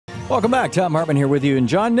Welcome back. Thom Hartmann here with you. And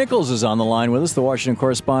John Nichols is on the line with us, the Washington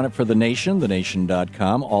correspondent for The Nation,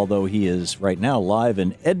 thenation.com, although he is right now live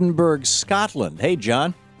in Edinburgh, Scotland. Hey,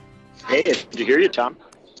 John. Hey, did you hear you, Tom?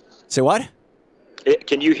 Say what?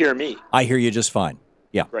 Can you hear me? I hear you just fine.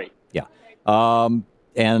 Yeah. Great. Yeah.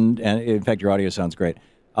 And in fact, your audio sounds great.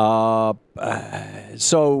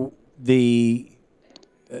 So the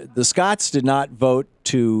Scots did not vote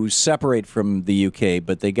to separate from the UK,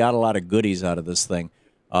 but they got a lot of goodies out of this thing.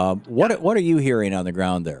 What are you hearing on the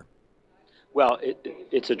ground there? Well,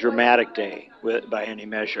 it's a dramatic day by any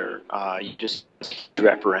measure. You just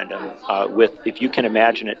referendum with, if you can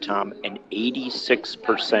imagine it, Tom, an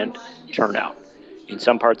 86% turnout. In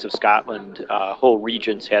some parts of Scotland, whole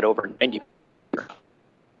regions had over 90%. Yeah.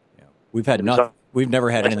 We've never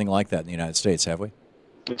had anything like that in the United States, have we?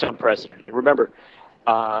 It's unprecedented. Remember,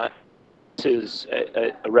 this is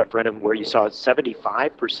a referendum where you saw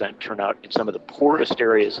 75% turnout in some of the poorest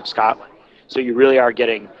areas of Scotland. So you really are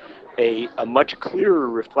getting a much clearer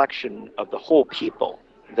reflection of the whole people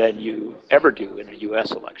than you ever do in a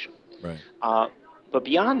U.S. election. Right. But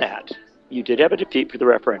beyond that, you did have a defeat for the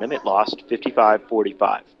referendum. It lost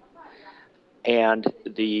 55-45. And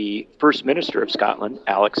the First Minister of Scotland,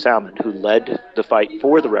 Alex Salmond, who led the fight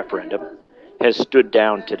for the referendum, has stood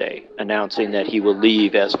down today, announcing that he will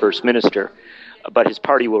leave as First Minister, but his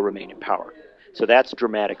party will remain in power. So that's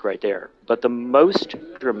dramatic right there. But the most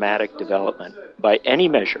dramatic development by any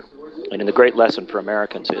measure, and the great lesson for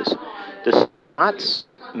Americans, is the Scots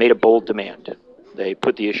made a bold demand. They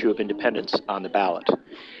put the issue of independence on the ballot.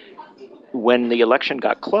 When the election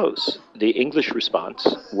got close, the English response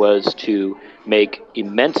was to make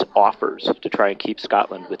immense offers to try and keep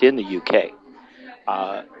Scotland within the UK.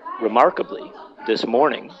 Remarkably, this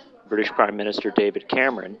morning, British Prime Minister David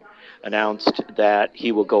Cameron announced that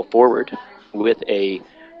he will go forward with a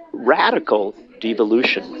radical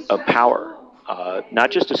devolution of power,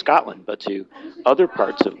 not just to Scotland, but to other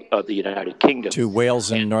parts of the United Kingdom. To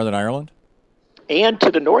Wales and Northern Ireland? And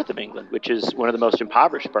to the north of England, which is one of the most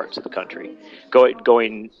impoverished parts of the country,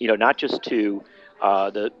 going not just to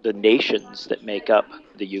the nations that make up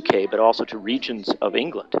the UK, but also to regions of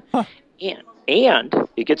England. Huh. And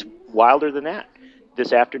it gets wilder than that.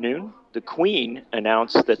 This afternoon, the Queen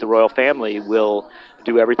announced that the royal family will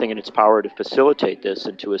do everything in its power to facilitate this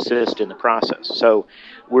and to assist in the process. So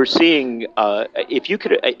we're seeing,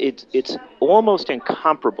 it's almost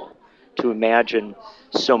incomparable to imagine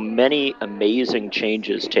so many amazing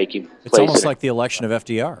changes taking place. It's almost like the election of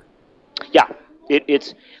FDR. Yeah,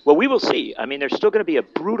 well, we will see. I mean, there's still going to be a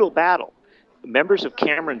brutal battle. Members of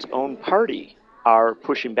Cameron's own party are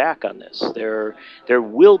pushing back on this. There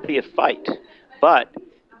will be a fight, but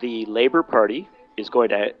the Labour Party is going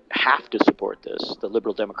to have to support this. The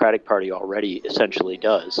Liberal Democratic Party already essentially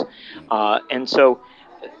does. And so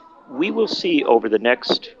we will see over the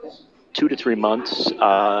next 2 to 3 months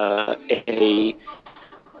a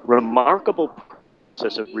remarkable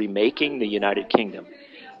process of remaking the United Kingdom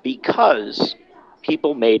because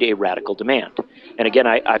people made a radical demand. And again,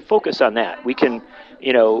 I focus on that. We can,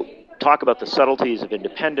 talk about the subtleties of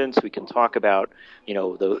independence. We can talk about,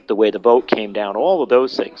 the way the vote came down, all of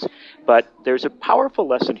those things. But there's a powerful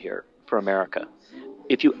lesson here for America.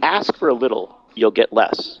 If you ask for a little, you'll get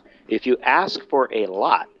less. If you ask for a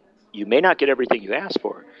lot, you may not get everything you ask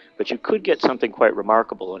for, but you could get something quite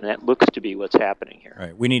remarkable, and that looks to be what's happening here.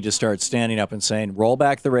 Right. We need to start standing up and saying, roll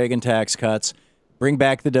back the Reagan tax cuts, bring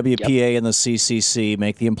back the WPA and the CCC,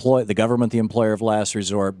 make the government the employer of last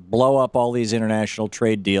resort, blow up all these international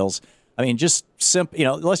trade deals. I mean,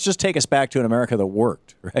 let's just take us back to an America that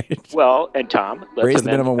worked, right? Well, and Tom, raise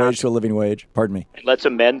the minimum wage to a living wage. Pardon me. And let's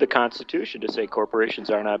amend the Constitution to say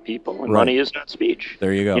corporations are not people and money is not speech.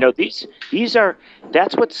 There you go.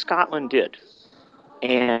 That's what Scotland did.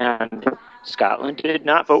 And Scotland did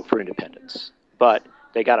not vote for independence, but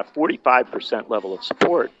they got a 45% level of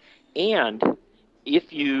support. And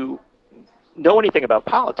if you know anything about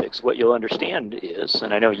politics, what you'll understand is,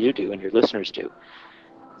 and I know you do and your listeners do,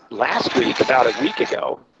 last week, about a week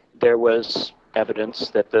ago, there was evidence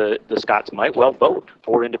that the Scots might well vote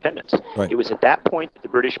for independence. Right. It was at that point that the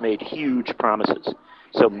British made huge promises.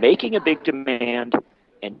 So making a big demand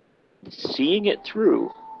and seeing it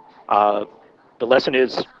through, the lesson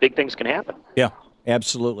is big things can happen. Yeah,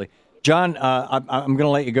 absolutely. John, I'm going to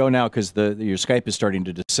let you go now because your Skype is starting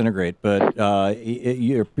to disintegrate, but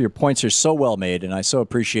your points are so well made, and I so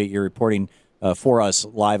appreciate your reporting for us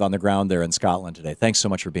live on the ground there in Scotland today. Thanks so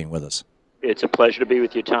much for being with us. It's a pleasure to be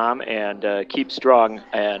with you, Tom, and keep strong,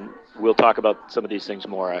 and we'll talk about some of these things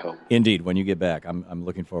more, I hope. Indeed, when you get back. I'm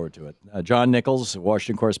looking forward to it. John Nichols,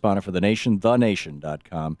 Washington correspondent for The Nation,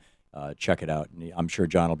 thenation.com. check it out. And I'm sure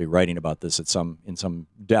John will be writing about this in some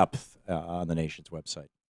depth on the nation's website.